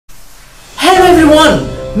everyone,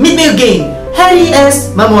 meet me again, Harry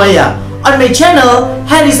S. Mamoya, on my channel,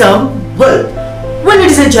 Harry's World. Well,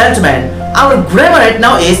 ladies and gentlemen, our grammar right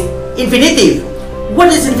now is infinitive.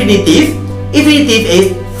 What is infinitive? Infinitive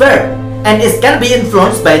is verb, and it can be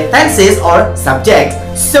influenced by tenses or subjects.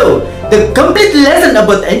 So, the complete lesson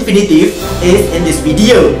about infinitive is in this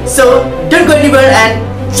video. So, don't go anywhere and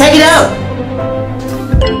check it out.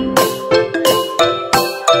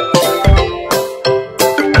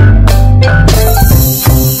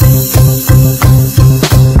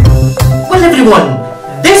 Well everyone,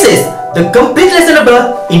 this is the complete lesson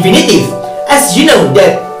about infinitive. As you know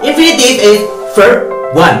that infinitive is verb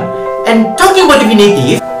 1. And talking about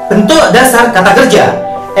infinitive, bentuk dasar kata kerja.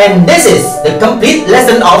 And this is the complete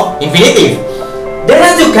lesson of infinitive. There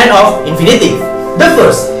are two kinds of infinitive. The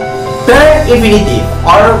first, bare infinitive,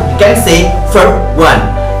 or you can say verb 1.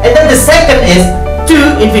 And then the second is to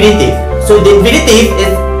infinitive. So the infinitive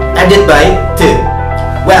is added by to.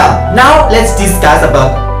 Well, now let's discuss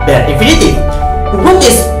about bare infinitive. What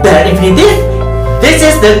is bare infinitive? This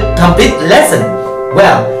is the complete lesson.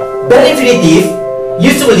 Well, bare infinitive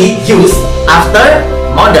usually used after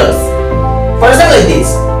modals. For example, like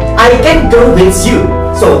this, I can go with you.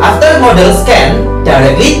 So after modals can,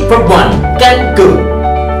 directly verb 1 can go.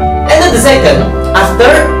 And then the second,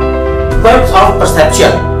 after verbs of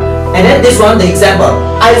perception. And then this one, the example,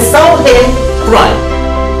 I saw him cry.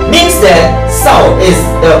 Means that saw is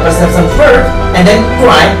the perception verb and then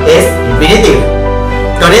cry is infinitive.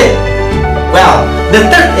 Got it? Well, the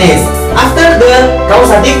third is after the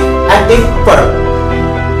causative active verb.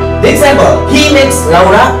 The example, he makes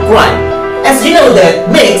Laura cry. As you know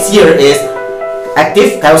that makes here is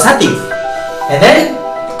active causative. And then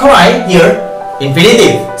cry here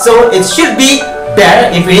infinitive. So it should be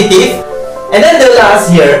bare infinitive. And then the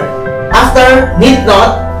last here, after need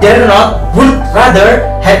not, dare not, would rather,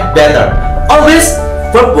 had better. Always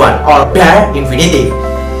verb 1 or bare infinitive.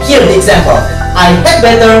 Here the example, I had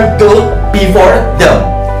better go before them.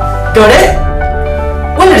 Got it?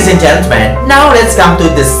 Well, ladies and gentlemen, now let's come to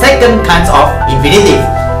the second kind of infinitive.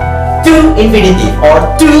 To infinitive or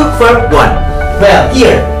to verb 1. Well,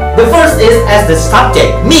 here, the first is as the subject,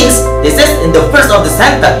 means this is in the first of the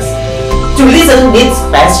sentence. To listen needs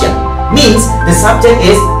passion, means the subject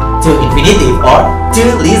is to infinitive or to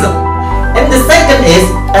listen. And the second is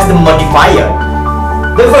as the modifier.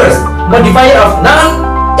 The first, modifier of noun,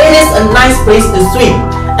 it is a nice place to swim.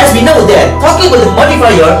 As we know that talking with the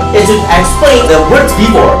modifier, it should explain the words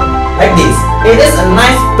before. Like this, it is a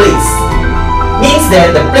nice place. Means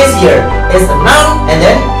that the place here is a noun and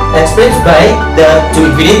then explained by the to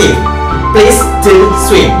infinitive. Place to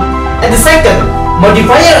swim. And the second,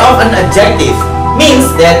 modifier of an adjective, means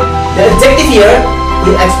that the adjective here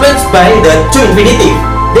is explained by the to infinitive.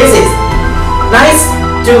 This is nice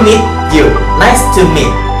to meet you. Nice to meet.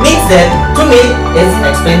 Means that to meet is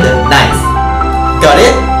explained the nice. Got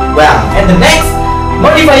it? Well, and the next,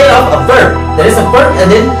 modifier of a verb. There is a verb and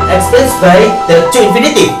then explained by the to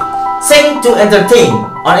infinitive. Sing to entertain,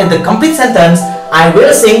 or in the complete sentence, I will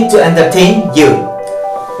sing to entertain you.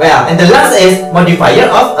 Well, and the last is modifier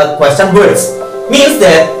of a question words. Means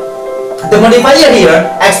that the modifier here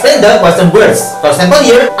explains the question words. For example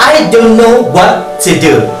here, I don't know what to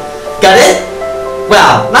do. Got it?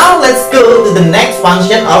 Well, now let's go to the next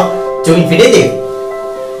function of to infinitive.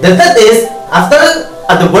 The third is after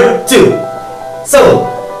the word to. So,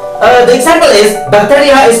 the example is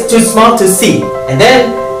bacteria is too small to see. And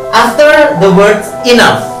then after the words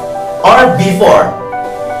enough or before,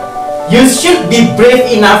 you should be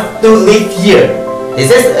brave enough to live here.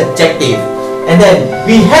 This is adjective. And then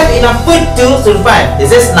we have enough food to survive.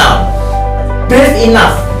 This is noun. Brave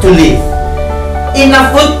enough to live.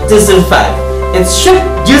 Enough food to survive. It should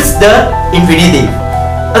use the infinitive.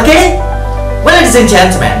 Okay? Well, ladies and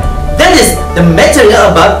gentlemen, that is the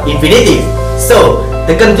material about infinitive. So,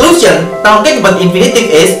 the conclusion talking about infinitive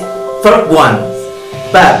is verb 1.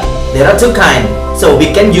 But there are two kinds. So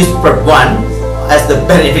we can use verb 1 as the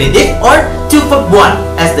bare infinitive or to verb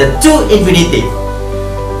 1 as the to infinitive.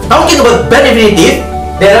 Talking about bare infinitive,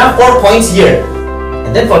 there are 4 points here.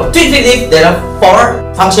 And then for to infinitive, there are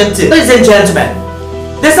 4 functions too. Ladies and gentlemen,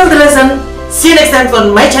 that's all the lesson. See you next time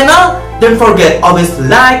on my channel. Don't forget always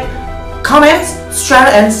like, comment,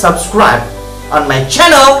 share and subscribe on my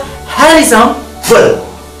channel, Harry's World.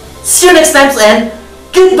 See you next time and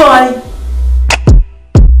goodbye.